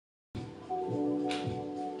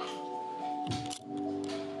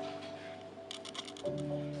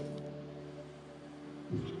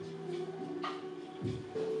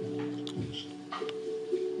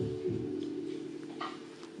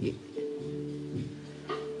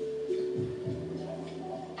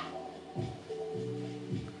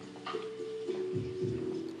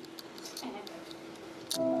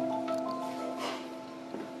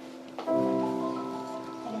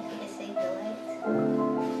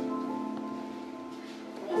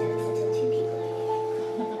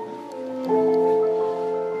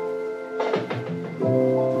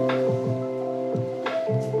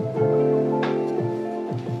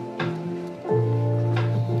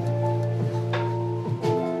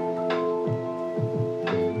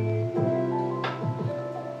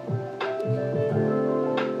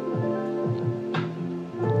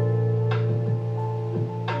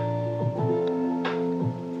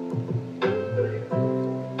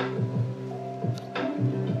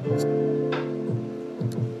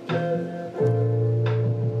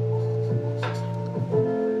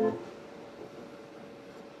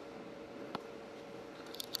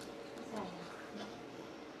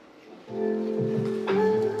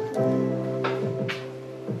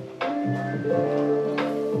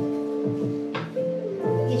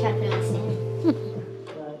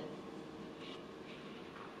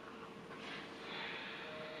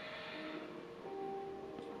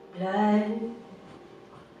blood,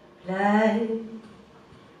 blood,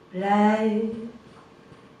 blood,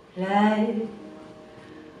 blood,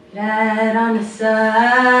 blood on the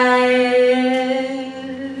side,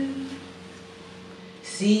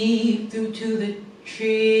 seep through to the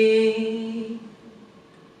tree,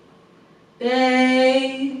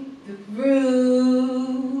 bathe the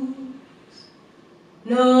roots,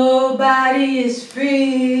 nobody is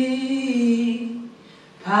free,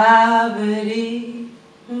 poverty,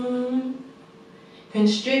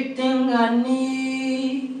 constricting our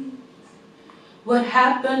needs. What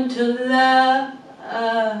happened to love?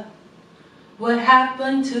 What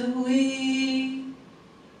happened to we?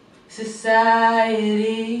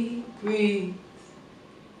 Society breeds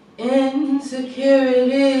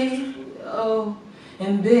insecurity, oh,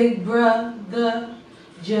 and Big Brother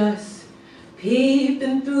just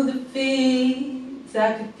peeping through the feeds.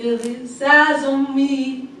 I could feel his eyes on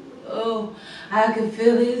me, oh, I could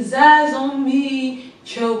feel his eyes on me,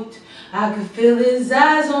 choked. I could feel his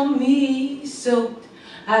eyes on me, soaked.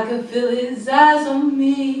 I could feel his eyes on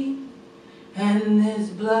me, and there's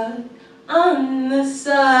blood on the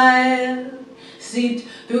side, seeped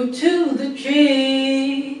through to the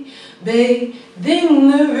tree,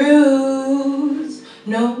 bathing the roots.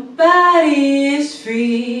 Nobody is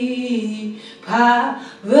free,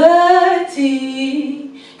 poverty,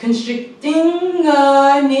 constricting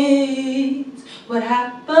our needs. What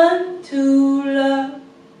happened to love?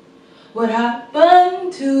 What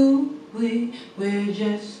happened to we? We're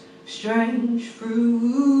just strange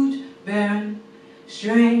fruit, bearing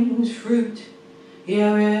strange fruit.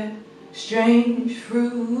 Yeah, we're strange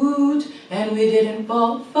fruit, and we didn't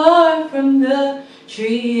fall far from the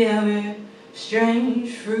tree. Yeah, we're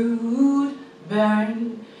strange fruit,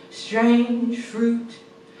 bearing strange fruit.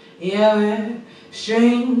 Yeah, we're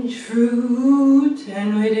strange fruit,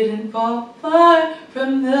 and we didn't fall far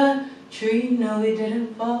from the tree. No, we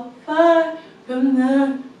didn't fall far from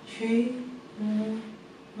the tree.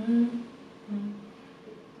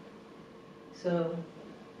 So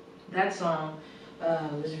that song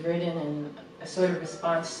was written in a sort of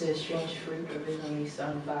response to Strange Fruit, originally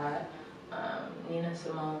sung by Nina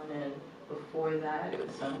Simone, and before that it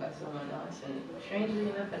was sung by someone else, and strangely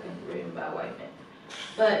enough I think written by a white man.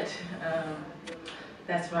 But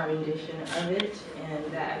that's my rendition of it, and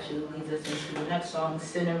that actually leads us into the next song,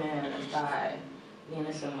 Cinnamon by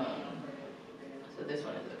Nina Simone. So this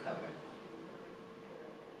one is a cover.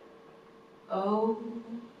 Oh,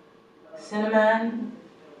 cinnamon,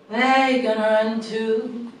 where you gonna run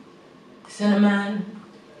to? Cinnamon,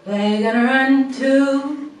 where you gonna run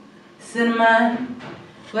to? Cinnamon,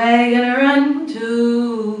 where you gonna run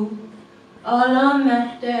to? All on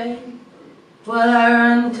that day, will I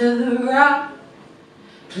run to the rock?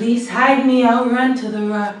 Please hide me, I'll run to the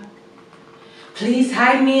rock. Please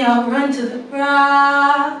hide me, I'll run to the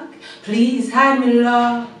rock. Please hide me,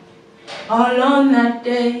 Lord, all on that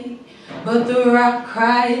day. But the rock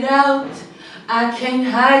cried out, I can't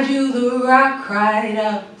hide you, the rock cried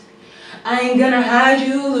out. I ain't gonna hide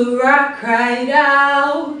you, the rock cried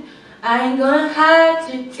out. I ain't gonna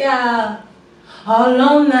hide you, gal. All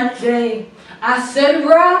on that day, I said,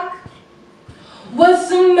 rock, what's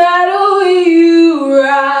the matter with you,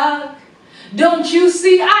 rock? Don't you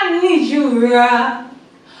see I need you, rock?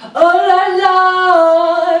 Oh,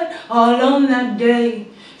 Lord, all on that day.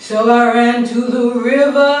 So I ran to the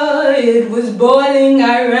river, it was boiling,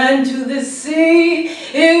 I ran to the sea.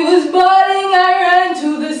 It was boiling, I ran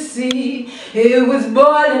to the sea. It was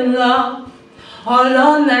boiling long, all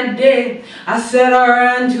on that day. I said I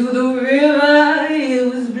ran to the river, it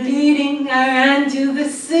was bleeding, I ran to the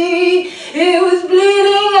sea. It was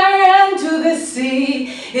bleeding, I ran to the sea.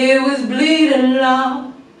 It was bleeding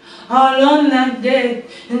long, all on that day.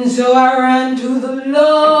 And so I ran to the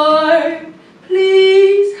Lord.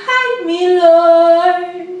 Please hide me,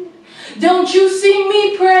 Lord. Don't you see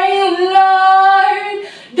me praying, Lord?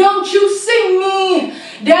 Don't you see me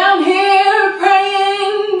down here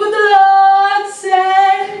praying? But the Lord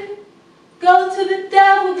said, go to the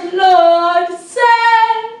devil, the Lord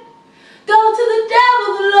said. Go to the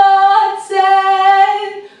devil, the Lord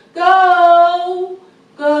said. Go,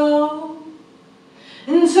 go.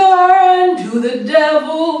 And so I ran to the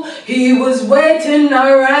devil, he was waiting.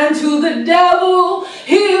 I ran to the devil,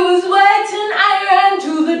 he was waiting. I ran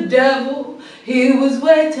to the devil, he was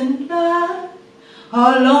waiting. Lord,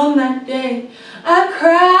 all on that day, I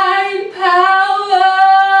cried, power,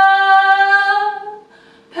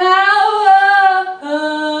 power.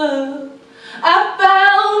 I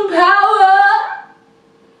found power.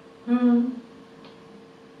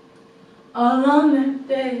 All on that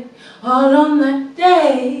day, all on that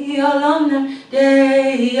day, all on that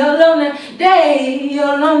day, all on that day,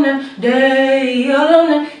 all on that day, all on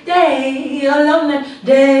that day, all on that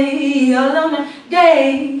day, all on that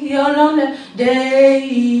day, all on that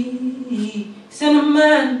day.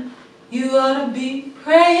 Cinnamon, you ought to be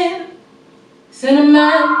praying.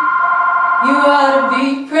 Cinnamon, you ought to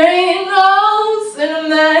be praying. Oh,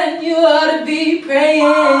 cinnamon, you ought to be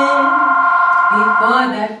praying. Before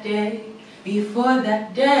that day, before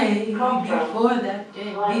that day, before that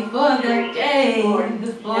day, before that day,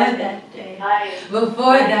 before that day,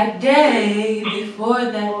 before that day, before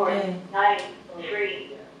that day.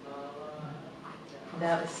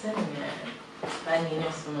 That was Cinnamon by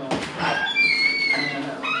Nina Simone. I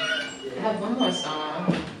have one more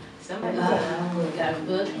song. Somebody got a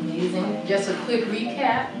book, amazing. Just a quick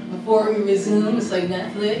recap before we resume. It's like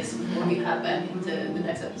Netflix before we hop back into the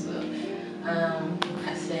next episode.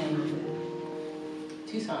 I sang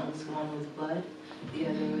 2 songs. One was Blood, the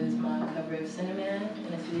other was my cover of Cinnamon,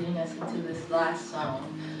 and it's leading us into this last song,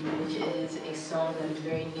 which is a song that is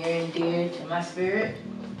very near and dear to my spirit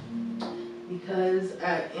because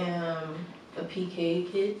I am a PK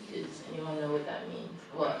kid. Does anyone know what that means?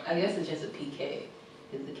 Well, I guess it's just a PK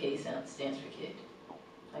because the K stands for kid.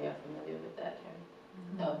 Are y'all familiar with that term?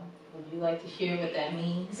 No. Would you like to share what that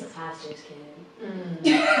means? It's a pastor's kid.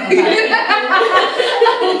 At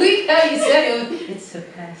least how you said it. It's a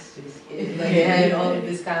pastor's kid. Like it had all of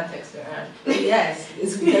this context around. But yes,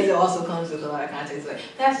 it's because it also comes with a lot of context. Like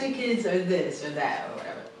pastor kids are this or that or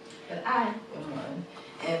whatever. But I am one,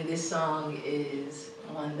 and this song is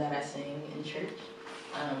one that I sing in church.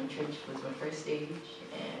 Church was my first stage,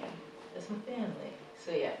 and that's my family.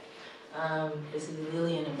 So yeah, this is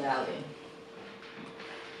Lily in the Valley.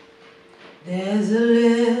 There's a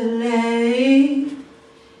lily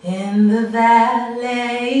in the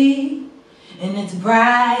valley, and it's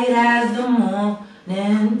bright as the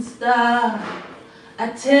morning star. I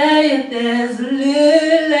tell you, there's a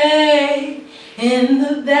lily in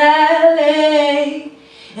the valley,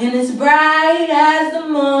 and it's bright as the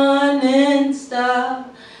morning star.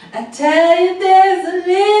 I tell you, there's a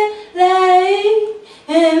lily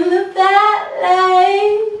in the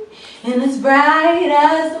valley, and it's bright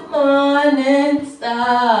as the morning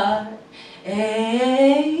star.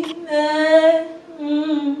 Amen.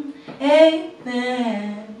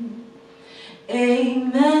 Amen.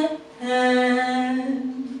 Amen.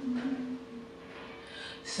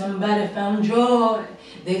 Somebody found joy.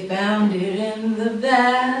 They found it in the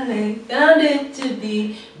valley. Found it to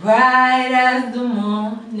be bright as the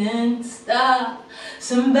morning star.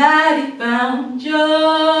 Somebody found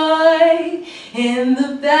joy in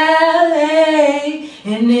the valley,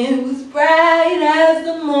 and it was bright as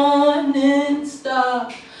the morning star.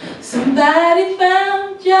 Somebody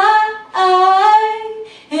found joy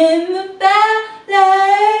in the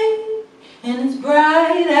valley, and it's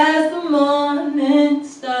bright as the morning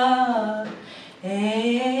star.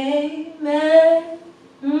 Amen.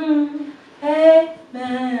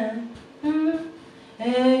 Amen.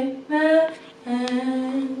 Amen.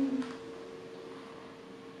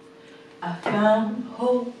 I found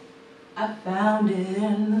hope, I found it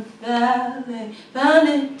in the valley, found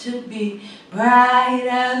it to be bright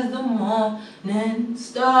as the morning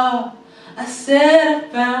star. I said I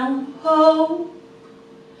found hope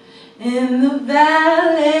in the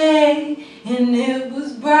valley, and it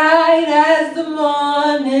was bright as the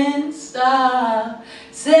morning star.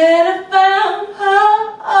 Said I found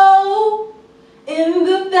hope in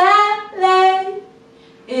the valley,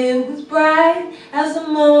 it was bright as the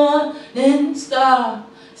morning star.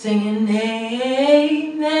 Singing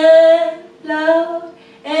amen, Lord,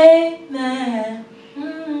 amen,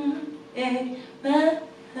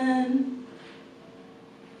 amen.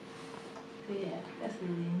 So yeah, that's the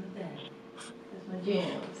name of that. That's my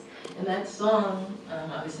jams. And that song,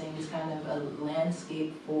 I was saying, is kind of a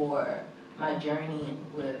landscape for my journey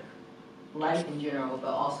with life in general, but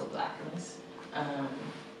also Blackness. And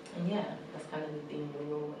yeah, that's kind of the theme we're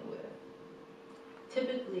rolling with.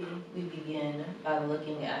 Typically, we begin by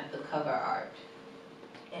looking at the cover art.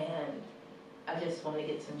 And I just want to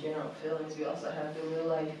get some general feelings. We also have the real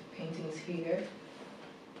life paintings here.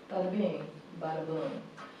 Bada bing, bada boom.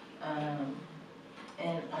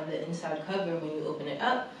 And on the inside cover, when you open it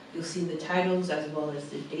up, you'll see the titles as well as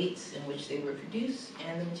the dates in which they were produced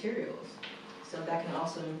and the materials. So that can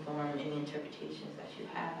also inform any interpretations that you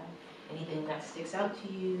have. Anything that sticks out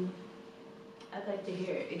to you, I'd like to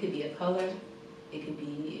hear it. It could be a color, it could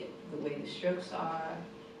be the way the strokes are,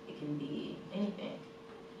 it can be anything.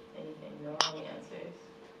 Anything, no wrong answers.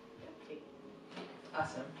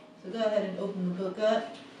 Awesome. So go ahead and open the book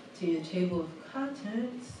up to your table of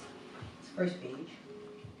contents. It's first page.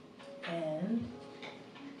 And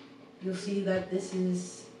you'll see that this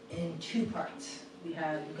is in two parts. We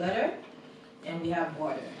have gutter and we have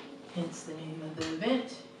water. Hence the name of the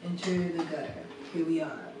event, Enter the Gutter. Here we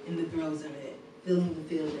are, in the throes of it, feeling the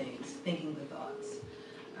feelings, thinking the thoughts.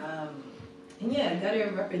 And yeah,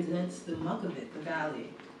 gutter represents the muck of it, the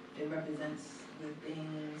valley. It represents the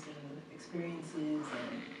things and experiences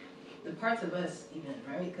and the parts of us even,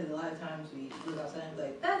 right? Because a lot of times we look outside and be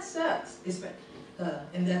like, that sucks.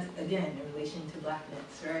 And that's, again, in relation to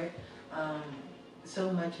blackness, right?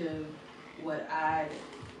 So much of what I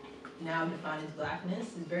now define as blackness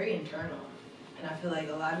is very internal. And I feel like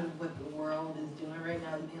a lot of what the world is doing right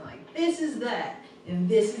now is being like, this is that, and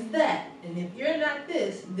this is that. And if you're not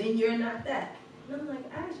this, then you're not that. And I'm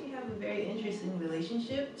like, I actually have a very interesting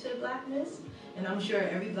relationship to blackness. And I'm sure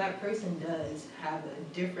every black person does have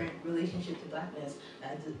a different relationship to blackness,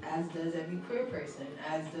 as does every queer person,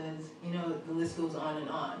 as does, you know, the list goes on and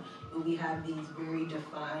on. But we have these very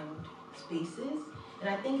defined spaces. And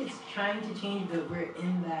I think it's trying to change that we're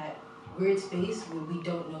in that weird space where we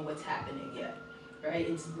don't know what's happening yet, right?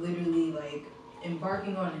 It's literally like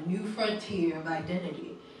embarking on a new frontier of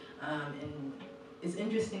identity. And it's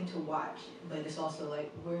interesting to watch, but it's also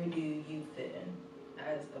like, where do you fit in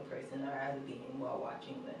as a person or as a being while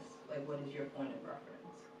watching this? Like, what is your point of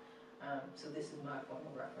reference? So this is my point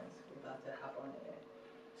of reference. We're about to hop on it.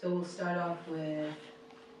 So we'll start off with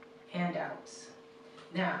handouts.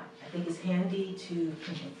 Now, I think it's handy to,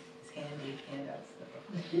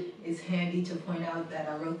 it's handy to point out that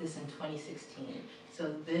I wrote this in 2016.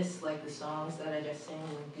 So this, like the songs that I just sang,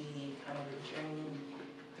 would be kind of a journey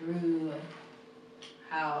through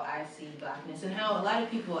how I see blackness and how a lot of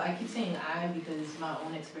people, I keep saying I because my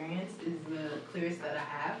own experience is the clearest that I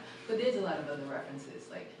have, but there's a lot of other references.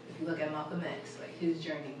 Like if you look at Malcolm X, like his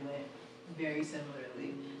journey went very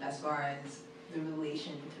similarly as far as the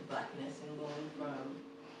relation to blackness and going from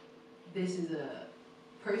this is a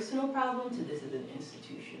personal problem to this is an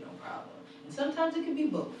institutional problem. And sometimes it could be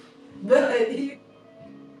both. But do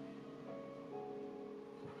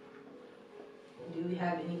we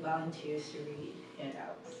have any volunteers to read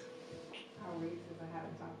handouts? I'll read since I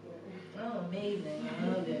haven't talked to her. Oh, amazing. I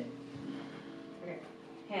love it. Okay.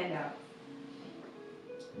 Handouts.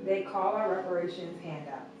 They call our reparations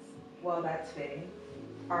handouts. Well, that's fitting.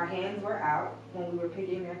 Our hands were out when we were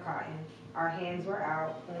picking their cotton. Our hands were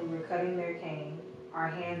out when we were cutting their cane. Our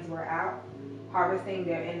hands were out harvesting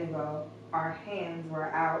their indigo. Our hands were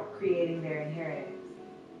out creating their inheritance.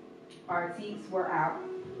 Our teats were out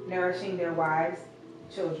nourishing their wives,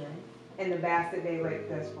 children, in the basket they raped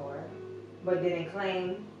us for, but didn't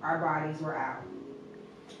claim our bodies were out.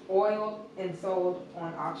 Oiled and sold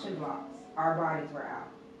on auction blocks, our bodies were out,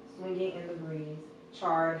 swinging in the breeze,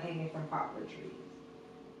 charred hanging from poplar trees.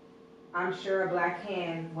 I'm sure a black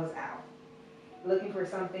hand was out, looking for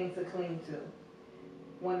something to cling to.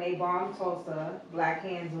 When they bombed Tulsa, black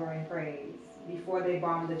hands were in praise. Before they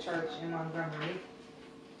bombed the church in Montgomery,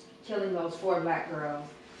 killing those 4 black girls,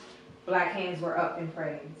 black hands were up in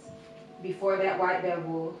praise. Before that white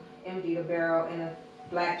devil emptied a barrel in a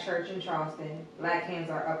black church in Charleston, black hands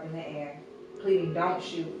are up in the air, pleading don't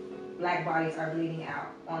shoot. Black bodies are bleeding out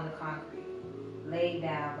on the concrete, laid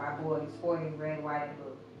down by boys sporting red, white, and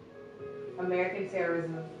blue. American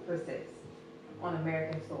terrorism persists on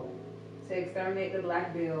American soil to exterminate the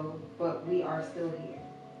black bill, but we are still here.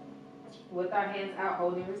 With our hands out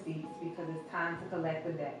holding receipts because it's time to collect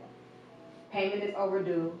the debt. Payment is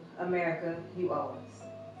overdue. America, you owe us.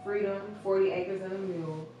 Freedom, 40 acres and a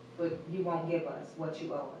mule, but you won't give us what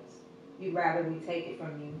you owe us. You'd rather we take it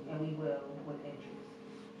from you, and we will with interest.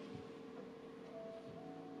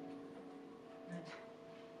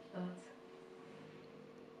 Thoughts?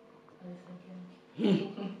 I was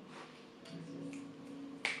thinking.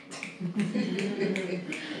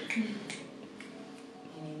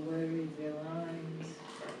 Any words or lines?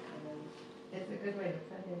 It's a good way to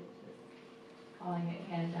put it. Just calling it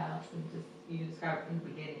handouts and just you described from the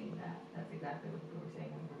beginning that's exactly what we were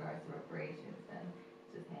saying in regards to reparations and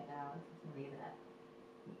just handouts to me that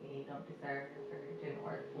we don't deserve or didn't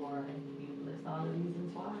work for, and you list all the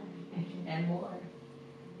reasons why and more.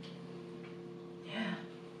 Yeah.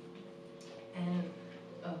 And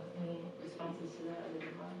any responses to that other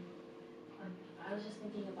than mine? I was just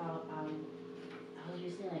thinking about, I was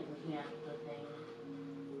recently like looking at the thing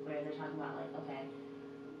where they're talking about like, okay,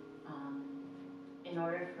 in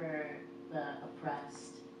order for the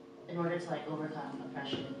oppressed, in order to like overcome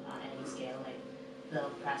oppression on any scale, like the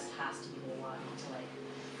oppressed has to be the one to like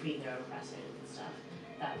free their oppressors and stuff.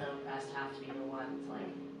 That the oppressed have to be the one to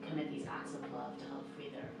like commit these acts of love to help free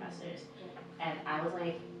their oppressors. And I was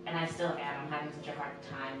like, and I still am, I'm having such a hard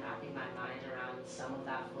time wrapping my mind around some of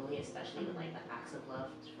that fully, especially with like the acts of love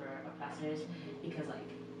for oppressors, because like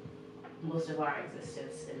most of our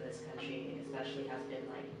existence in this country especially has been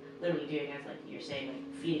like literally doing, as like you're saying, like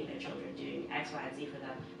feeding their children, doing X, Y, and Z for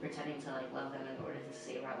them, pretending to like love them in order to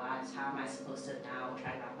save our lives. How am I supposed to now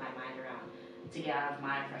try to wrap my mind around, to get out of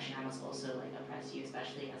my oppression, I must also like oppress you,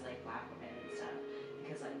 especially as like Black women and stuff,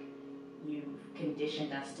 because like you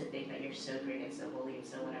conditioned us to think that you're so great and so holy and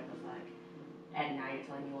so whatever the fuck, and now you're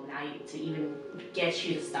telling me, well, now to even get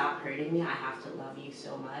you to stop hurting me, I have to love you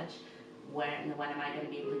so much. When am I going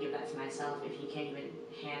to be able to give that to myself if you can't even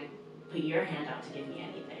put your hand out to give me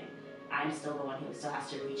anything? I'm still the one who still has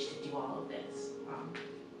to reach to do all of this.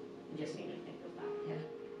 It just made me think of that.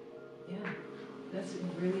 Yeah, that's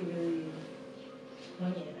really, really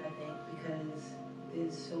poignant, I think, because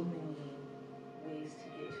there's so many ways to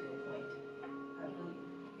get to a point, I believe,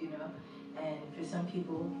 you know? And for some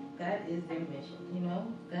people, that is their mission, you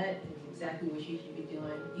know? That is exactly what you should be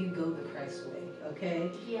doing. You go the Christ way,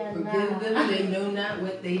 okay? Yeah, Forgive them, they know not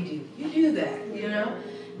what they do. You do that, you know?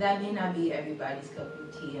 That may not be everybody's cup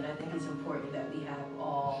of tea, and I think it's important that we have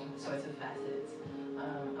all sorts of facets.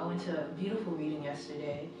 I went to a beautiful reading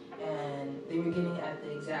yesterday, and they were getting at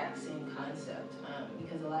the exact same concept,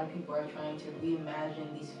 because a lot of people are trying to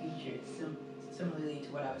reimagine these futures, similarly to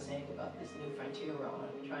what I was saying about this new frontier we're on,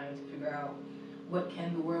 trying to figure out what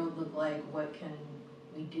can the world look like, what can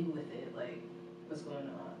we do with it, like what's going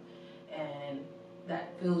on. And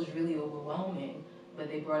that feels really overwhelming, but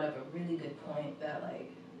they brought up a really good point that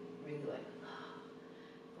like really like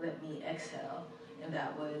let me exhale, and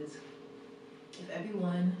that was, if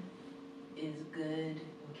everyone is good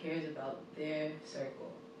and cares about their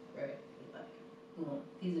circle, right, like boom,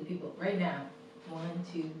 these are people right now, 1,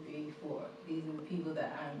 2, 3, 4, these are the people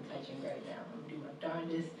that I'm touching right now. I'm gonna do my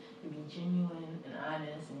darndest to be genuine and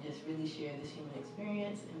honest and just really share this human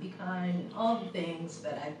experience and be kind and all the things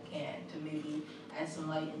that I can to maybe add some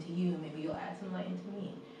light into you, and maybe you'll add some light into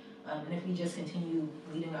me. And if we just continue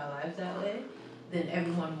leading our lives that way, then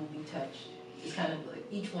everyone will be touched. It's kind of like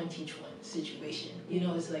each one teach one situation. You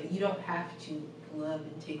know, it's like you don't have to love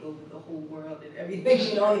and take over the whole world and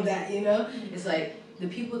everything and all of that, you know? It's like the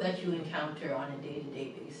people that you encounter on a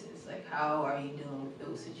day-to-day basis, like how are you dealing with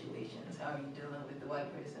those situations? How are you dealing with the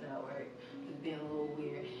white person at work who's being a little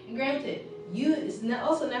weird? And granted, it's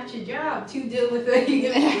also not your job to deal with it.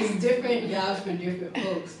 It's different jobs for different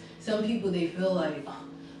folks. Some people, they feel like, oh,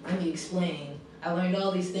 let me explain. I learned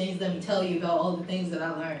all these things, let me tell you about all the things that I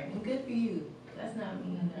learned. And good for you. That's not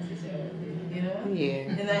me necessarily, you know?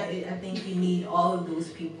 Yeah. And I think you need all of those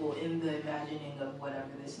people in the imagining of whatever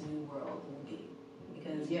this new world will be.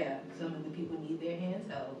 Because, yeah, some of the people need their hands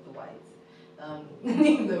held, the whites.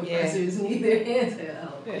 The oppressors need their hands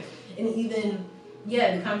held. And even,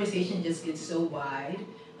 the conversation just gets so wide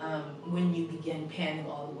when you begin panning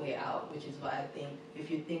all the way out, which is why I think if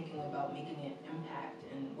you're thinking about making an impact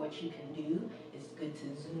and what you can do, it's good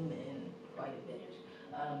to zoom in quite a bit.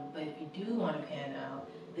 But if you do want to pan out,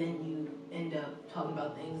 then you end up talking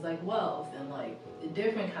about things like wealth and like the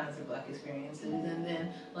different kinds of Black experiences, and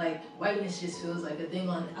then like whiteness just feels like a thing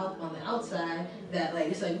on the outside that like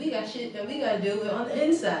it's like we got shit that we gotta deal with on the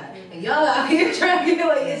inside, and y'all out here trying to get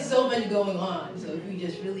like it's so much going on. So if you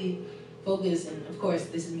just really focus, and of course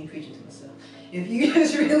this is me preaching to myself, if you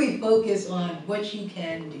just really focus on what you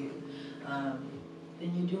can do,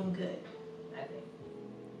 then you're doing good, I think.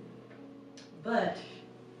 But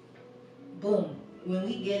boom, when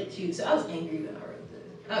we get to, so I was angry when I wrote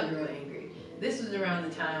this. I was real angry. This was around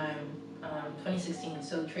the time, 2016.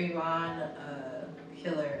 So Trayvon,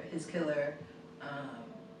 his killer,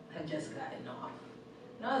 had just gotten off.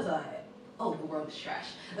 And I was like, oh, the world is trash.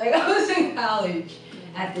 Like, I was in college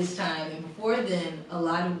at this time. And before then, a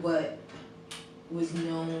lot of what was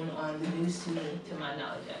known on the news to me, to my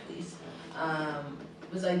knowledge at least,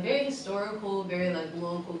 was like very historical, very like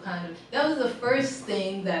local kind of. That was the first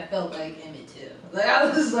thing that felt like Emmett Till. Like I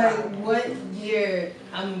was like, what year?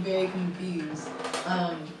 I'm very confused.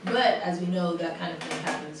 But as we know, that kind of thing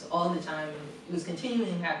happens all the time. It was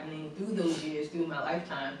continuing happening through those years, through my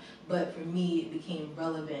lifetime. But for me, it became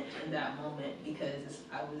relevant in that moment because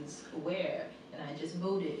I was aware and I just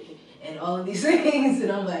voted and all of these things.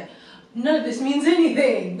 And I'm like, none of this means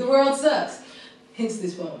anything. The world sucks. Hence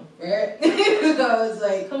this poem, right? So I was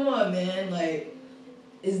like, come on, man, like,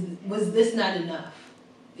 was this not enough,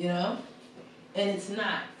 you know? And it's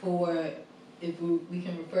not if we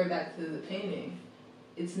can refer back to the painting,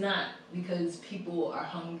 it's not because people are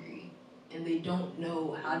hungry and they don't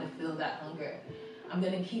know how to feel that hunger. I'm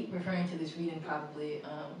gonna keep referring to this reading probably,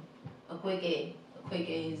 Okweke Quake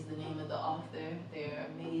A is the name of the author. They're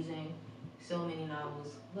amazing. So many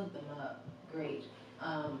novels. Look them up. Great.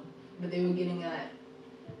 But they were getting at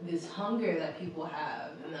this hunger that people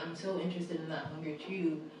have, and I'm so interested in that hunger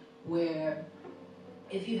too, where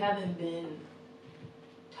if you haven't been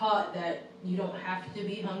taught that you don't have to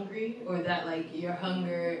be hungry, or that like your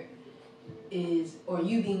hunger is, or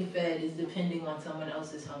you being fed is depending on someone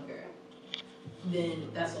else's hunger, then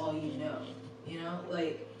that's all you know. You know,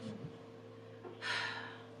 like,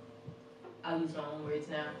 I'll use my own words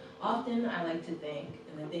now. Often I like to think,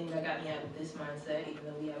 and the thing that got me out of this mindset, even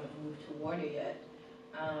though we haven't moved to water yet,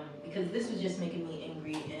 because this was just making me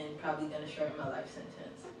angry and probably going to shorten my life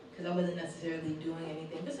sentence. Because I wasn't necessarily doing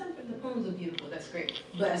anything. Besides, the poems are beautiful, that's great.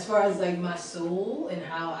 But as far as like my soul and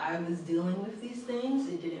how I was dealing with these things,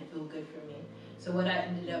 it didn't feel good for me. So what I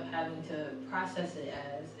ended up having to process it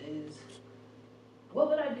as is, what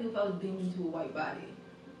would I do if I was beamed into a white body?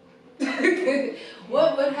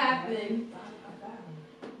 What would happen?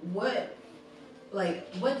 What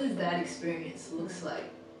does that experience looks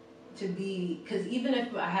like? To be, because even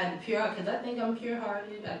if I had the pure, because I think I'm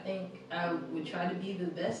pure-hearted, I think I would try to be the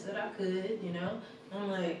best that I could, you know? I'm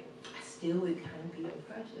like, I still would kind of be the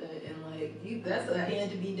oppressor, and like, that's a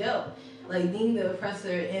hand to be dealt. Like, being the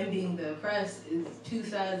oppressor and being the oppressed is two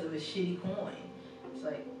sides of a shitty coin. It's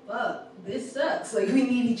like, fuck, this sucks. Like, we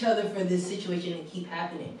need each other for this situation to keep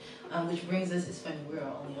happening. Which brings us, it's funny, we're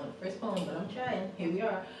only on the first poem, but I'm trying, here we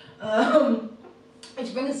are.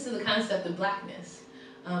 Which brings us to the concept of blackness.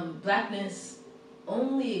 Blackness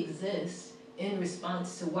only exists in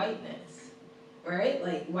response to whiteness, right?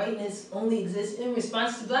 Like, whiteness only exists in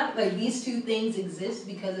response to black. Like, these two things exist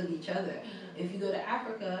because of each other. If you go to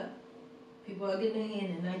Africa, people are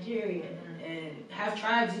Ghanaian and Nigerian and have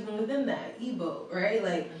tribes even within that, Igbo, right?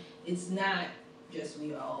 Like, it's not just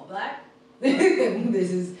we are all black.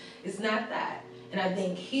 It's not that. And I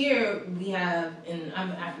think here we have, and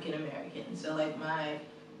I'm African American, so like my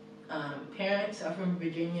parents are from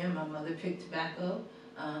Virginia. My mother picked tobacco.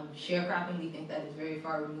 Sharecropping, we think that is very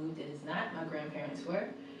far removed. It is not. My grandparents were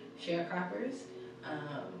sharecroppers.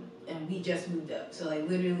 And we just moved up. So like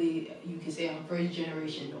literally, you could say I'm first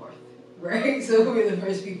generation North, right? So we're the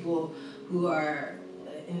first people who are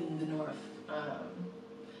in the North.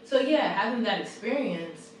 So yeah, having that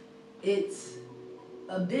experience, it's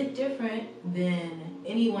a bit different than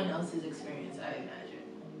anyone else's experience, I imagine,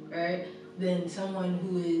 right? Than someone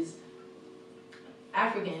who is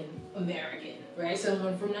African American, right?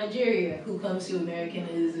 Someone from Nigeria who comes to America and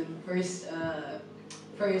is a first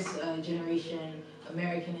generation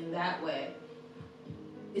American in that way.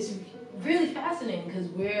 It's really fascinating because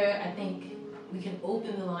I think we can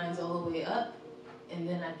open the lines all the way up, and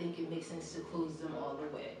then I think it makes sense to close them all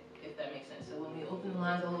the way, if that makes sense. So when we open the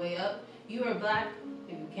lines all the way up, you are black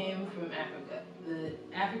if you came from Africa. The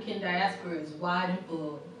African diaspora is wide and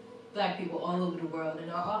full. Black people all over the world, and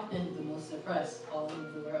are often the most oppressed all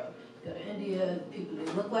over the world. Go to India, people they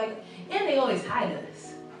look like, and they always hide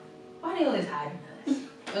us. Why are they always hiding us?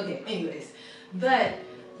 Okay, anyways. But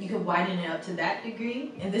you can widen it up to that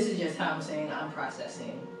degree, and this is just how I'm saying I'm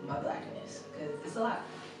processing my blackness, because it's a lot.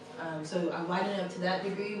 So I widen it up to that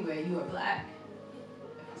degree where you are black.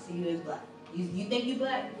 I can see you as black. You think you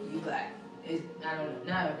black? You black. It's, I don't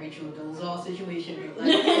know, not a Rachel Dolezal situation, but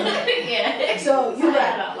like, yeah. So you're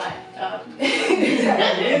like,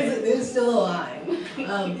 exactly. There's still a line.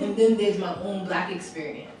 And then there's my own black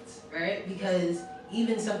experience, right? Because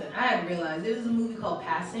even something I had realized, there was a movie called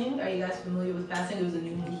Passing. Are you guys familiar with Passing? It was a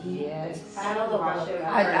new movie. Yes. I don't know the book.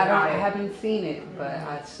 I haven't seen it, but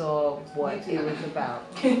I saw what it was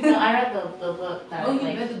about. No, I read the book. That, Oh, you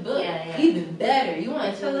read the book? Yeah. Even better. You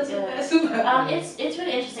want to tell us what that's about? It's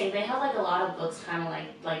really interesting. They have like a lot of books kind of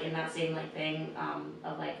like in that same like thing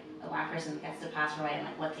of like a black person gets to pass away and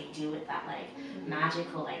like what they do with that like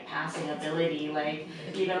magical like passing ability, like,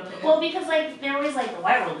 you know. Well, because like they're always like the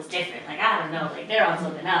white world is different. Like, I don't know, like they're on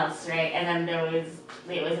something else, right? And then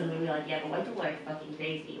they always in the movie like, yeah, but white people are fucking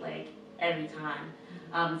crazy like every time.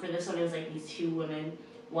 For this one, it was like these two women.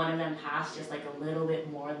 One of them passed just like a little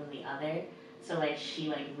bit more than the other. So like she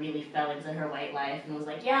like really fell into her white life and was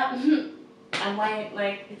like, yeah, I'm white.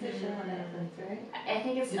 Like, It's a show on Netflix, right? I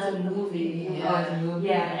think it's a movie. Oh, it's a movie.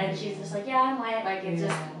 Yeah, and she's just like, yeah, I'm white. Like, it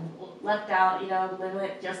just left out, you know, live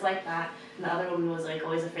it just like that. And the other woman was like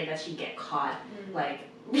always afraid that she'd get caught, like,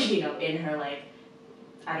 you know, in her like,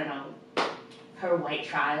 I don't know, her white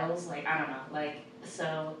trials. Like, I don't know, like,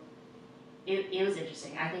 so it was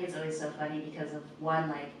interesting. I think it's always so funny because of one,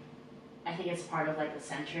 like, I think it's part of like the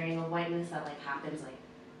centering of whiteness that like happens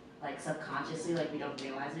like subconsciously, like we don't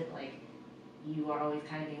realize it, but, like you are always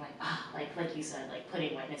kind of being like, like you said, like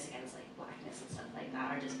putting whiteness against like blackness and stuff like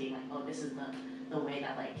that, or just being like, oh, this is the way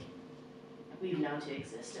that like we've known to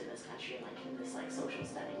exist in this country, and like in this like social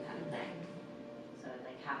setting kind of thing. So it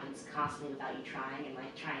like happens constantly without you trying, and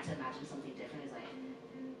like trying to imagine something different is like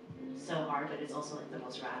so hard, but it's also like the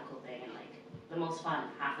most radical thing and like the most fun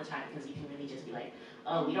half the time, because you can really just be like,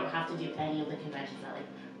 oh, we don't have to do any of the conventions that like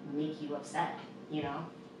make you upset, you know?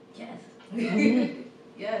 Yes.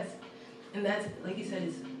 Yes. And that's, like you said,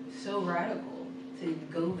 it's so radical to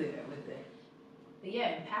go there with it. But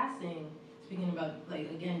yeah, in passing, speaking about, like,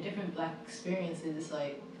 again, different Black experiences, it's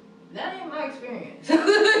like, that ain't my experience.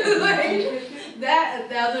 Like, that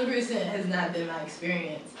 1,000% has not been my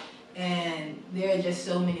experience. And there are just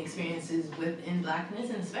so many experiences within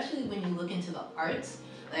Blackness, and especially when you look into the arts,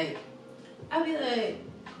 like, I'd be like,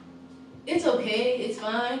 it's okay, it's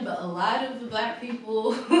fine, but a lot of the Black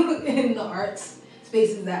people in the arts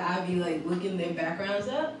spaces that I'd be like looking their backgrounds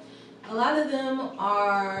up, a lot of them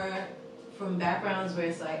are from backgrounds where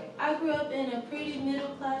it's like, I grew up in a pretty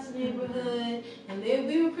middle-class neighborhood, and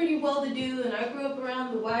we were pretty well-to-do, and I grew up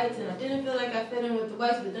around the whites, and I didn't feel like I fit in with the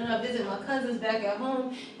whites, but then I visit my cousins back at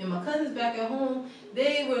home, and my cousins back at home,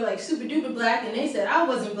 they were like super-duper Black, and they said I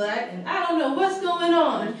wasn't Black, and I don't know what's going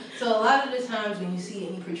on. So a lot of the times when you see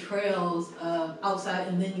any portrayals of outside,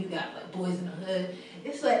 and then you got like Boys in the Hood,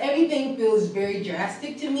 it's like everything feels very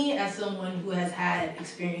drastic to me as someone who has had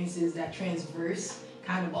experiences that transverse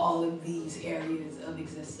kind of all of these areas of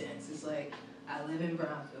existence. It's like, I live in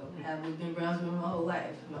Brownsville. I have lived in Brownsville my whole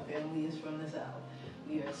life. My family is from the South.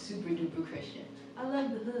 We are super duper Christian. I love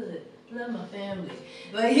the hood. I love my family.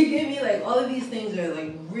 Like, you get me? Like, all of these things are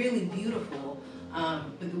like really beautiful.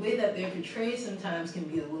 But the way that they're portrayed sometimes can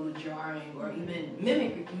be a little jarring, or even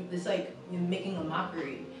mimic. It's like you're making a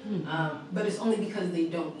mockery. But it's only because they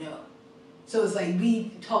don't know. So it's like, we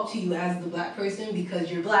talk to you as the Black person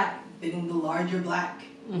because you're Black, fitting the larger Black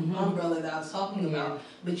umbrella that I was talking about,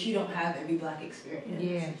 but you don't have every Black experience.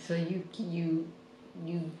 Yeah, so you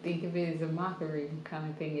think of it as a mockery kind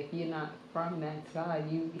of thing. If you're not from that side,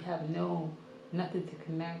 you have nothing to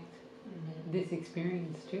connect this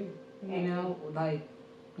experience to. You know, like,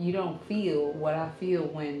 you don't feel what I feel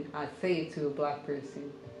when I say it to a Black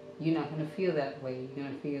person. You're not going to feel that way. You're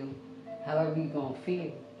going to feel however you're going to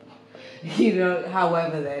feel. You know,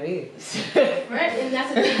 however that is. Right, and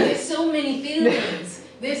that's the thing. There's so many feelings.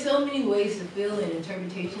 There's so many ways to feel and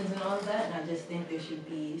interpretations and all of that, and I just think there should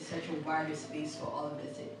be such a wider space for all of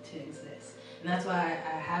this to exist. And that's why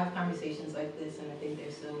I have conversations like this, and I think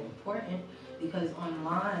they're so important, because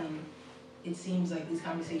online, it seems like these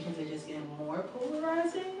conversations are just getting more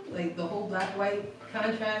polarizing. Like, the whole Black-white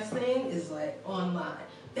contrast thing is like online.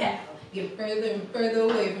 Battle. Get further and further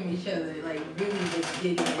away from each other, like really just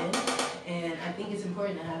digging in. And I think it's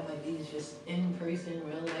important to have like these just in-person,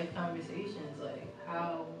 real-life conversations. Like,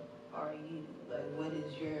 how are you? Like, what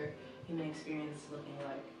is your human experience looking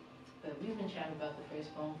like? But we've been chatting about the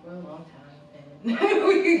first poem for a long time, and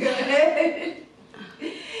we can go ahead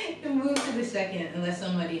and move to the second, unless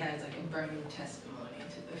somebody has like a burning testimony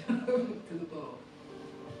to the to the poem.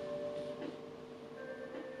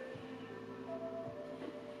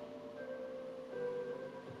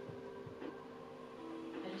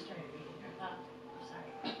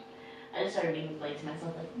 I just started reading like to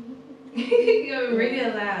myself, like. You're reading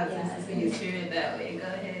it aloud, since you hear it that way. Go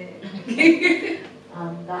ahead.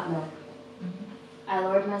 Got milk. I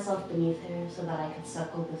lowered myself beneath her so that I could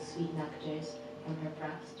suckle the sweet nectars from her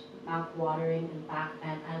breast. Mouth watering and back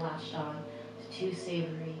bent, I latched on to 2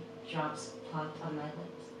 savory drops plopped on my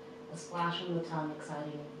lips. A splash from the tongue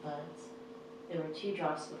exciting with buds. There were 2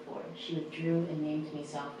 drops before. She withdrew and named me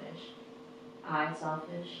selfish. I,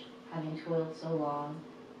 selfish, having toiled so long,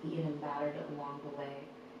 beaten and battered along the way,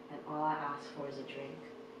 and all I asked for is a drink.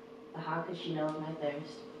 But how could she know of my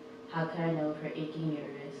thirst? How could I know of her aching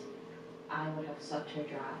uterus? I would have sucked her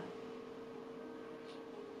dry.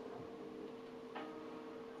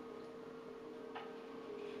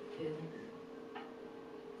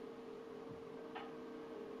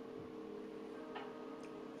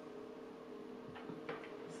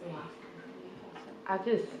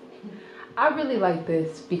 I really like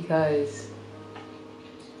this because,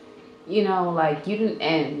 you know, like, you didn't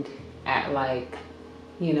end at like,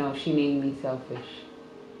 you know, she named me selfish.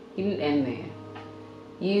 You didn't end there.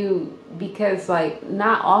 Because like,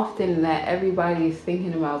 not often that everybody is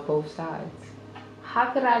thinking about both sides. How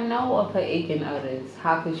could I know of her aching udders?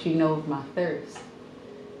 How could she know of my thirst?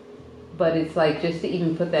 But it's like, just to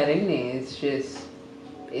even put that in there, it's just,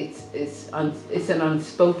 it's an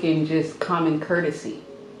unspoken, just common courtesy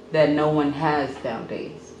that no one has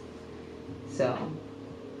nowadays. So,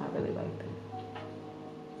 I really like that.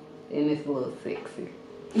 and it's a little sexy.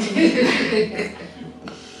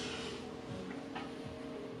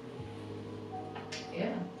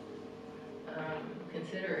 Yeah.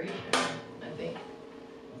 Consideration. I think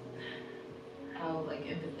how like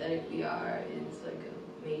empathetic we are is like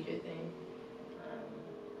a major thing.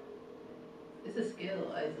 It's a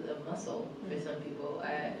skill, it's a muscle for some people.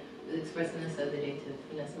 I was expressing this the other day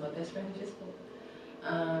to Finessa, my best friend who just spoke.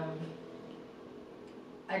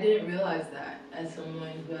 I didn't realize that as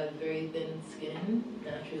someone who has very thin skin,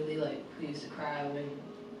 naturally, like who used to cry when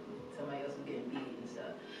somebody else was getting beat and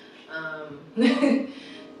stuff,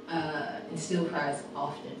 and still cries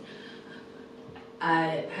often.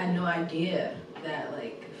 I had no idea that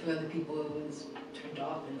like for other people it was turned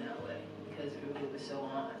off in that way because it was so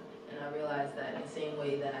on. And I realized that in the same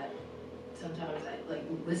way that sometimes like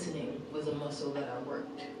listening was a muscle that I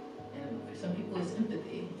worked. And for some people it's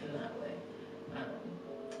empathy in that way.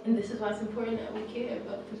 And this is why it's important that we care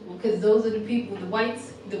about people. Because those are the people, the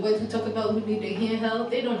whites who talk about who need their hand held,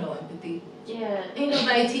 they don't know empathy. Yeah. Ain't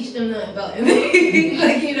nobody teach them nothing about empathy.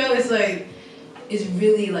 Like, you know, it's like, it's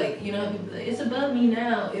really like, you know, people be like, it's above me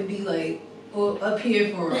now. It'd be like, or up here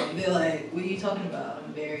for them. They're like, what are you talking about?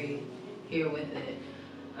 I'm very here with it.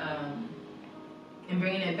 And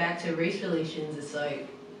bringing it back to race relations, it's like,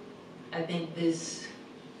 I think this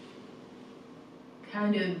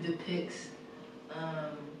kind of depicts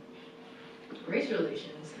race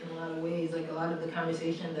relations in a lot of ways. Like a lot of the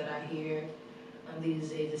conversation that I hear these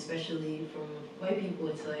days, especially from white people,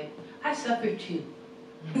 it's like, I suffer too.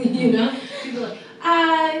 You know? People are like,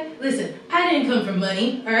 I didn't come from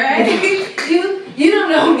money, alright? You don't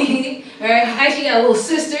know me, alright? I actually got a little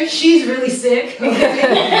sister, she's really sick. My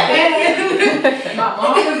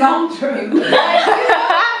mom is on true.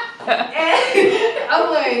 And I'm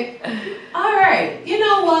like, alright, you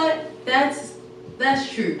know what? That's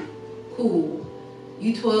true. Cool.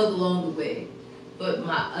 You toiled along the way, but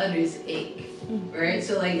my udders ache. Right?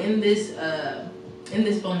 So like in this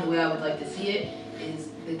poem, the way I would like to see it is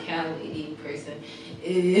the cow lady person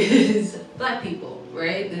is black people,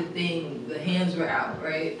 right? The hands were out,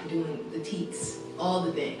 right? Doing the teats, all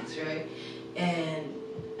the things, right? And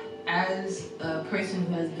as a person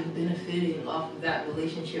who has been benefiting off of that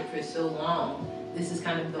relationship for so long, this is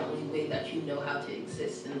kind of the only way that you know how to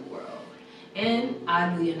exist in the world. And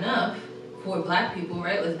oddly enough, for black people,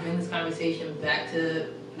 right, let's bring this conversation back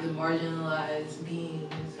to the marginalized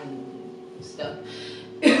beings and stuff.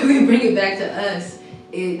 If we bring it back to us,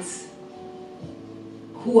 it's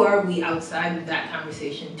who are we outside of that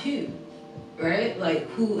conversation too, right? Like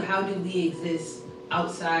how do we exist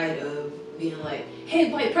outside of being like, hey,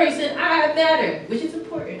 white person, I matter, which is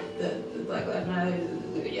important. The Black Lives Matter,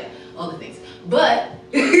 yeah, all the things. But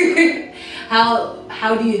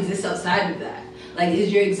how do you exist outside of that? Like,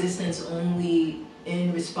 is your existence only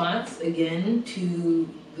in response, again, to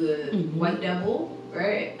the white devil,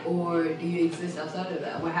 right? Or do you exist outside of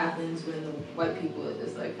that? What happens when the white people are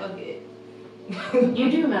just like, fuck it? You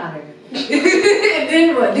do matter. And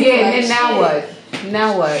then what? And now what?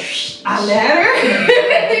 Now what? I matter?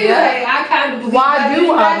 Yeah. Like, I kind of Why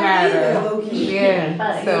do I either, matter? low-key. Yeah.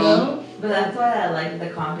 But, So. you know, but that's why I like the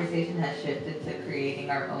conversation has shifted to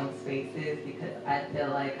creating our own spaces, because I feel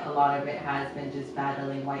like a lot of it has been just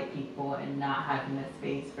battling white people and not having a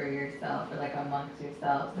space for yourself or like amongst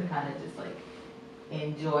yourselves to kind of just like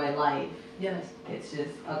enjoy life. Yes. It's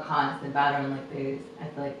just a constant battle, and like I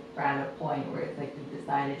feel like we're at a point where it's like we've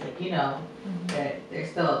decided, like, you know, that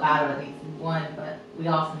there's still a battle that needs to be won, but we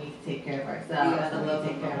also need to take care of ourselves. So we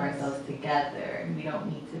take care of ourselves together. We don't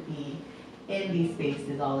need to be in these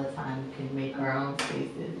spaces all the time. We can make our own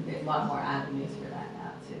spaces. There's a lot more avenues for that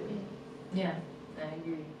now too. Yeah, I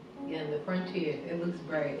agree. Yeah, the frontier, it looks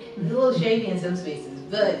bright. It's a little shady in some spaces,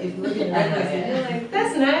 but if you look at it, you're like,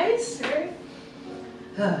 that's nice, right?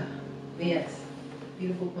 But yes,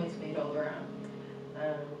 beautiful points made all around.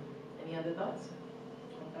 Any other thoughts?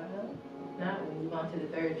 If not, we'll move on to the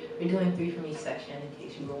third. We're doing 3 from each section, in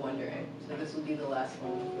case you were wondering. So this will be the last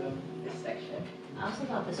one from this section. I also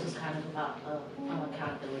thought this was kind of about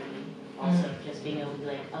accountability. Also, just being able to be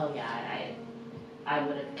like, oh yeah, I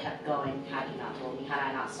would have kept going had you not told me, had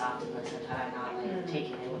I not stopped and listened, had I not like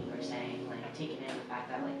taken in what you were saying, like taken in the fact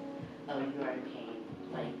that like, oh, you are in pain.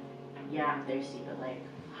 Like, yeah, I'm thirsty, but like,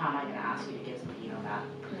 how am I gonna ask you to give something you don't got?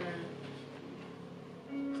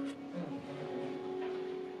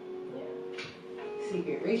 Yeah.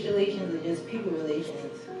 Secret. Race relations are just people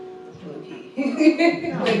relations.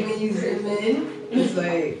 Low-key. Like when you zoom in, it's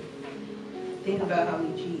like, think about how we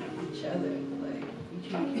treat each other. Like, we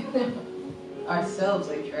treat ourselves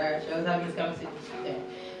like trash. I was having this conversation today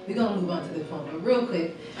we're gonna move on to the phone. But real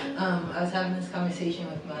quick, I was having this conversation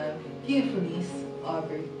with my beautiful niece,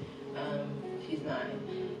 Aubrey. She's 9,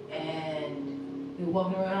 and we were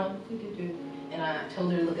walking around, and I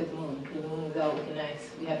told her to look at the moon. The moon was out looking nice.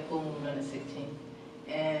 We had a full moon on the 16th,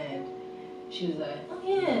 and she was like, "Oh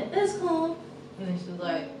yeah, that's cool." And then she was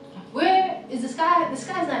like, "Where is the sky? The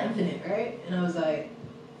sky's not infinite, right?" And I was like,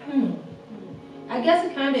 I guess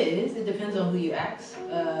it kind of is. It depends on who you ask.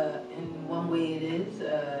 In one way it is,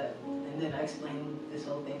 and then I explained this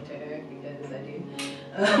whole thing to her because I do.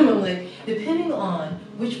 I'm like, depending on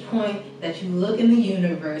which point that you look in the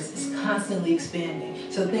universe is constantly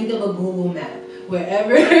expanding. So think of a Google map.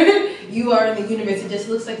 Wherever you are in the universe, it just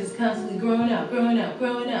looks like it's constantly growing out, growing out,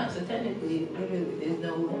 growing out. So technically, literally, there's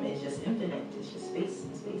no limit. It's just infinite. It's just space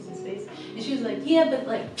and space and space. And she was like, yeah, but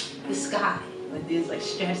like the sky, like there's like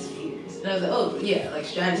stratospheres. And I was like, oh yeah, like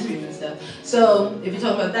stratospheres and stuff. So if you're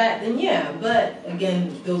talking about that, then yeah. But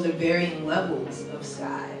again, those are varying levels of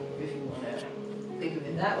sky, if you want to think of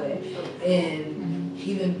it that way. And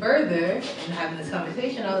even further, in having this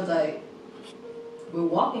conversation, I was like, we're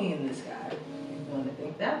walking in the sky. Want to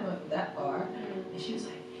think that far, and she was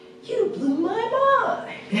like, "You blew my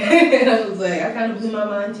mind," and I was like, "I kind of blew my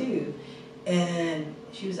mind too." And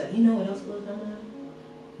she was like, "You know what else blows my mind?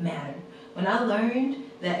 Matter." When I learned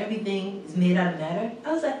that everything is made out of matter,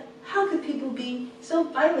 I was like, "How could people be so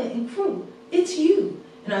violent and cruel? It's you."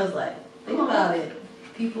 And I was like, "Think about it.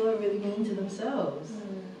 People are really mean to themselves."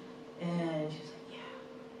 And she was like, "Yeah,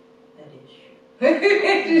 that is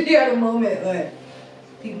true." She had a moment like,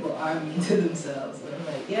 people are mean to themselves. And I'm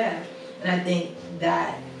like, yeah. And I think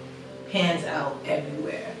that pans out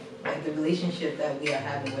everywhere. Like the relationship that we are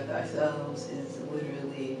having with ourselves is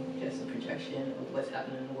literally just a projection of what's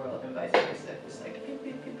happening in the world and vice versa. It's like, pew,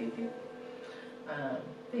 pew, pew, pew, pew.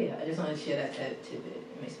 But yeah, I just wanted to share that tidbit.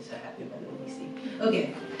 It makes me so happy, my little niecey.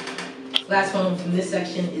 Okay. Last one from this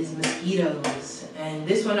section is mosquitoes. And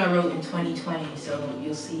this one I wrote in 2020, so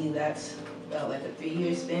you'll see that's about like a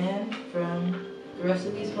 3-year span from the rest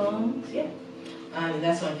of these poems, yeah. And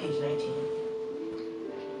that's on page 19.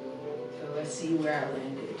 So let's see where I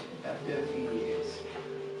landed after a few years.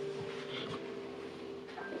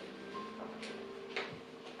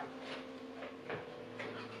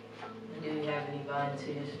 And do we have any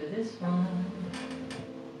volunteers for this one?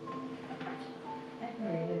 I can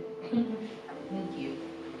read it. Thank you.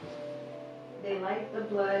 They light the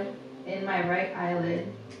blood in my right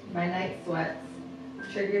eyelid, my night sweats,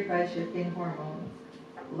 triggered by shifting hormones.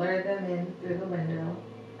 Lure them in through the window.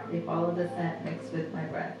 They follow the scent mixed with my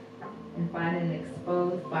breath and find an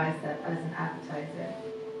exposed bicep as an appetizer.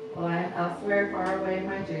 While I am elsewhere far away in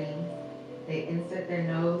my dreams, they insert their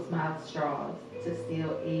nose-mouth straws to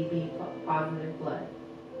steal AB positive blood.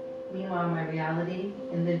 Meanwhile, my reality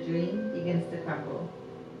in the dream begins to crumble.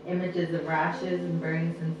 Images of rashes and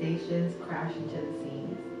burning sensations crash into the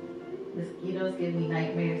scenes. Mosquitoes give me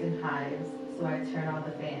nightmares and hives, so I turn on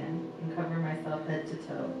the fan and cover myself head to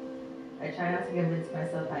toe. I try not to convince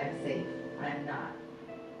myself I am safe. I am not.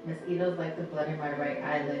 Mosquitoes like the blood in my right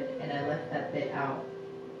eyelid, and I left that bit out.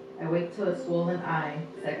 I wake to a swollen eye,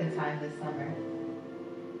 second time this summer.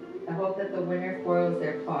 I hope that the winter foils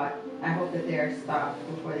their plot. I hope that they are stopped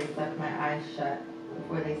before they suck my eyes shut,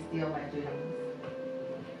 before they steal my dreams.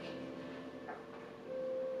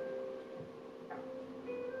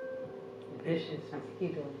 Vicious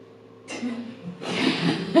mosquitoes.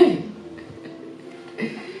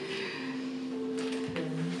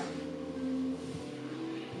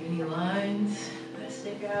 Any lines that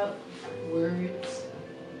stick out? Words?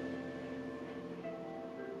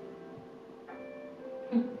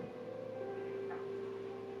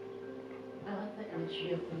 I like the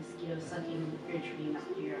imagery of the mosquito sucking your dreams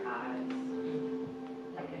through your eyes.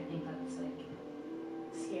 Like, I think that's like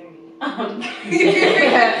scary.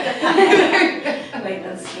 Like,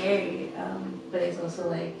 that's scary. But it's also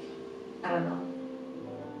like, I don't know.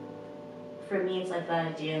 For me, it's like the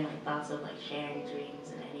idea and like thoughts of like sharing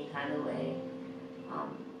dreams in any kind of way.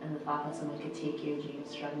 And the thought that someone could take your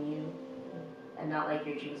dreams from you. And not like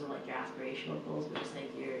your dreams of like your aspirational goals, but just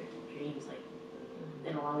like your dreams, like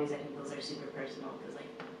in a lot of ways I think those are super personal because like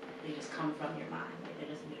they just come from your mind. Like they're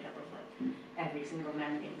just made up of like every single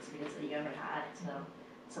memory and experience that you ever had. So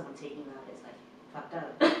someone taking that is like fucked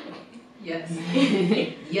up. Yes.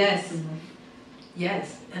 Yes.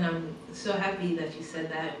 Yes. And I'm so happy that you said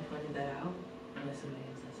that and pointed that out. Unless somebody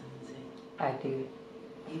else has something to say. I do.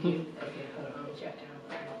 You do? Okay, hold on. Let me jot down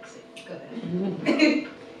what I want to say. Go ahead.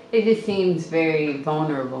 It just seems very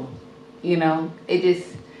vulnerable, you know? It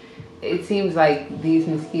just, it seems like these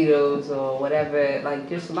mosquitoes or whatever, like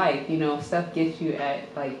just life, you know, stuff gets you at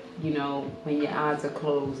like, you know, when your eyes are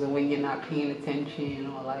closed or when you're not paying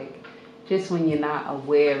attention or like just when you're not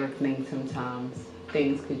aware of things sometimes.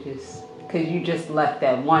 Things could just, because you just left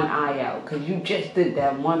that one eye out, because you just did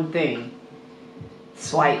that one thing.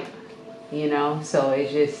 Swipe, you know? So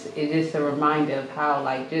it's just a reminder of how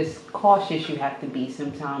like just cautious you have to be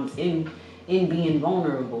sometimes in being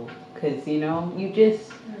vulnerable. Because, you know, you just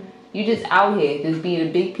out here just being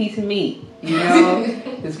a big piece of meat, you know?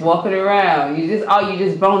 Just walking around. You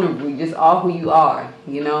just vulnerable. You just are who you are,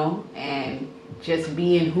 you know? And just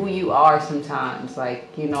being who you are sometimes. Like,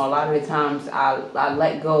 you know, a lot of the times I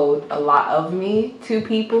let go a lot of me to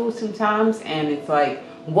people sometimes, and it's like,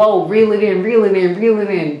 whoa, reel it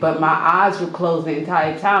in. But my eyes were closed the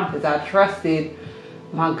entire time because I trusted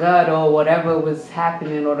my gut or whatever was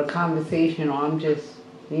happening or the conversation, or I'm just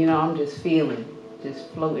feeling, just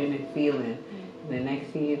floating and feeling. And the next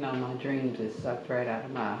thing you know, my dream just sucked right out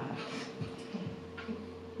of my eyes.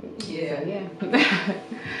 Yeah. So, yeah.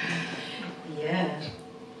 Yeah.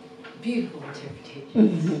 Beautiful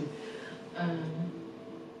interpretations.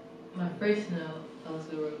 My first note, I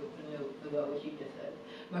also wrote a note about what you just said.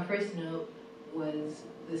 My first note was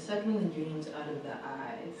the sucking the dreams out of the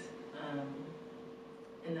eyes.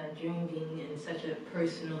 And that dream being in such a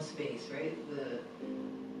personal space, right?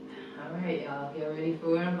 Alright, y'all ready for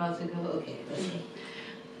where I'm about to go? Okay, let's see.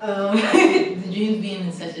 The dreams being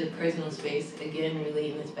in such a personal space, again,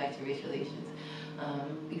 relating this back to race relations.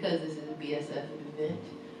 Because this is a BSF event,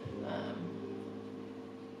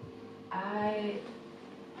 I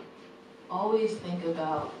always think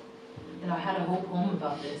about, and I had a whole poem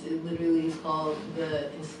about this, it literally is called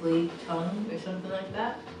The Enslaved Tongue or something like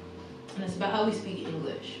that, and it's about how we speak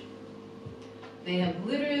English. They have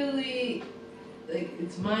literally, like,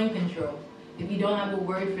 it's mind control. If you don't have a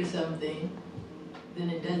word for something, then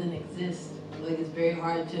it doesn't exist. Like, it's very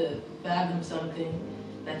hard to fathom something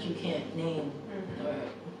that you can't name or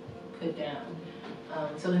put down.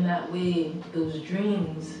 So in that way, those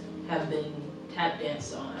dreams have been tap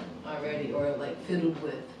danced on already, or like fiddled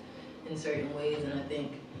with in certain ways. And I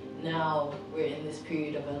think now we're in this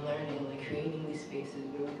period of unlearning, like creating these spaces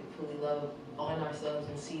where we can fully love on ourselves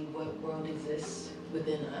and see what world exists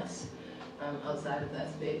within us outside of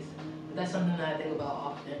that space. But that's something that I think about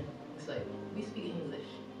often. It's like, we speak English.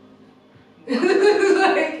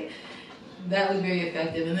 Like, that was very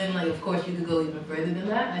effective. And then, like, of course, you could go even further than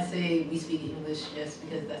that. I say we speak English just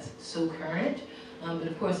because that's so current. But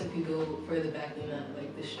of course, if you go further back than that,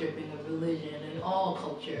 like the stripping of religion and all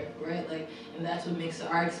culture, right? Like, and that's what makes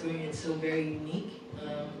our experience so very unique.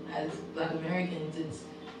 As Black Americans, it's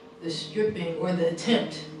the stripping or the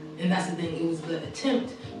attempt, and that's the thing, it was the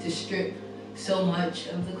attempt to strip so much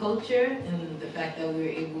of the culture, and the fact that we were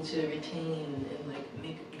able to retain and like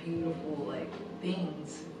make beautiful like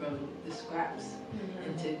things from the scraps,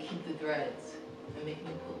 and to keep the threads and make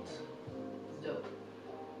new quilts. It's dope.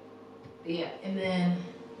 But yeah, and then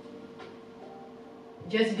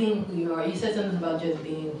just being who you are. You said something about just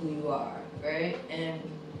being who you are, right? And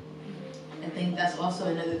I think that's also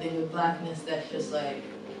another thing with Blackness that's just like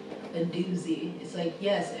a doozy. It's like,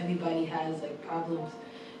 yes, everybody has like problems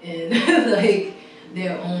and like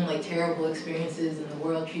their own like terrible experiences, and the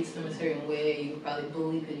world treats them a certain way. You were probably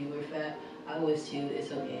bullied because you were fat. I was too.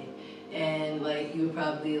 It's okay. And like you were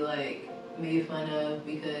probably like made fun of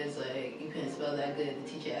because like you couldn't spell that good. The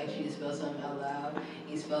teacher asked you to spell something out loud.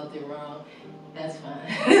 You spelled it wrong. That's fine.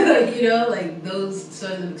 Like, you know, like those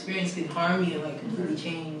sorts of experiences can harm you and like completely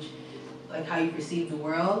change like how you perceive the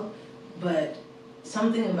world. But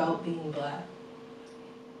something about being Black,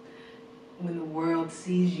 when the world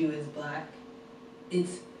sees you as Black,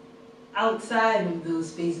 it's outside of those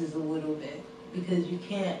spaces a little bit, because you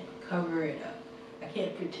can't cover it up. I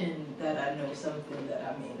can't pretend that I know something that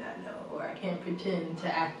I may not know, or I can't pretend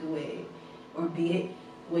to act away or be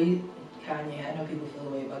way. Kanye, I know people feel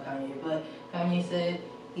the way about Kanye, but Kanye said,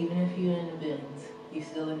 even if you're in the bins, you're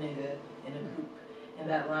still a nigga in a group. And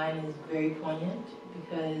that line is very poignant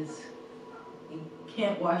because you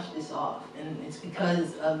can't wash this off, and it's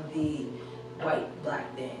because of the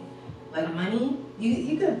white-Black thing. Like money,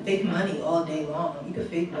 you could fake money all day long. You could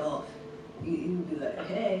fake wealth. You could be like,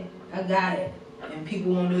 hey, I got it. And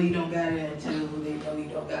people won't know you don't got it until they know you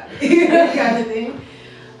don't got it. You know, kind of thing.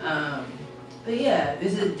 But yeah,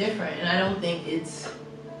 this is different, and I don't think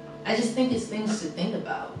I just think it's things to think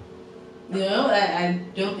about. You know, I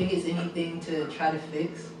don't think it's anything to try to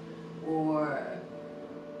fix or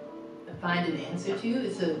find an answer to.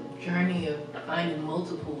 It's a journey of finding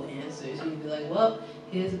multiple answers. You'd be like, well,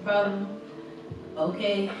 here's the problem.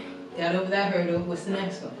 Okay, got over that hurdle. What's the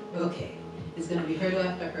next one? Okay. It's going to be hurdle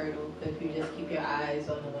after hurdle. But if you just keep your eyes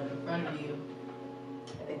on the one in front of you,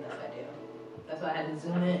 I think that's ideal. That's why I had to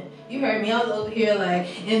zoom in. You heard me. I was over here like,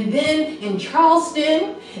 and then in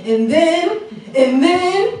Charleston, and then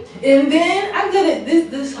I did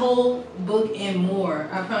it. This whole book and more.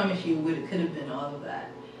 I promise you, it could have been all of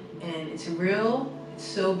that. And it's real. It's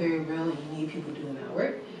so very real. And you need people doing that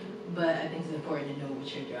work. But I think it's important to know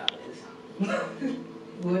what your job is.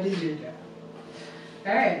 What is your job?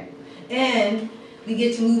 All right. And we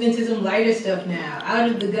get to move into some lighter stuff now. Out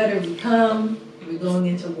of the gutter we come. We're going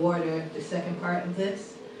into water, the second part of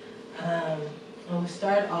this. And we'll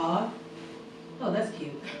start off, oh, that's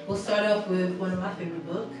cute. We'll start off with one of my favorite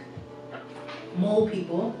books, Mole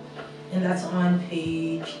People, and that's on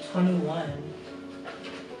page 21.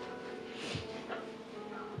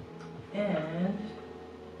 And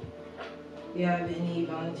do you have any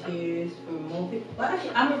volunteers for Mole People? Well,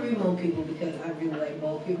 actually, I'm going to read Mole People because I really like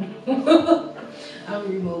Mole People. I'm going to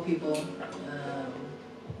read Mole People.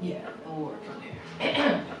 Yeah, and we'll work from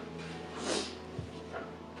there.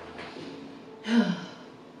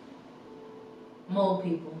 Mole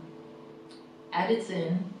People. At its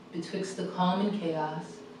end, betwixt the calm and chaos,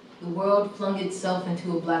 the world flung itself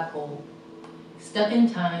into a black hole. Stuck in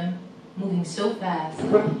time, moving so fast,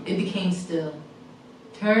 it became still.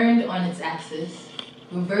 Turned on its axis,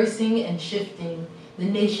 reversing and shifting, the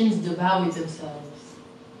nations devoured themselves.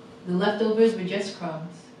 The leftovers were just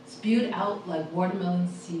crumbs, spewed out like watermelon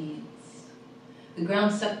seeds. The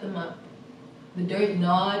ground sucked them up. The dirt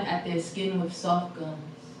gnawed at their skin with soft gums.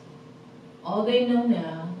 All they know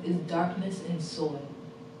now is darkness and soil.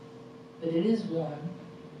 But it is warm,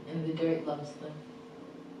 and the dirt loves them.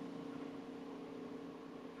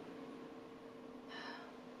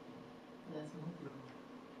 That's Mole People.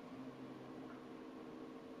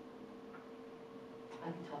 I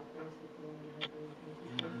can talk first if you want to have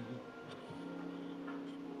anything.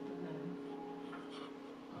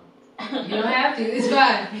 You don't have to. It's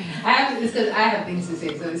fine. It's because I have things to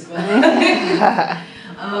say, so it's fine.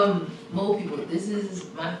 Mole People. This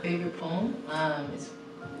is my favorite poem. It's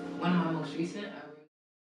one of my most recent.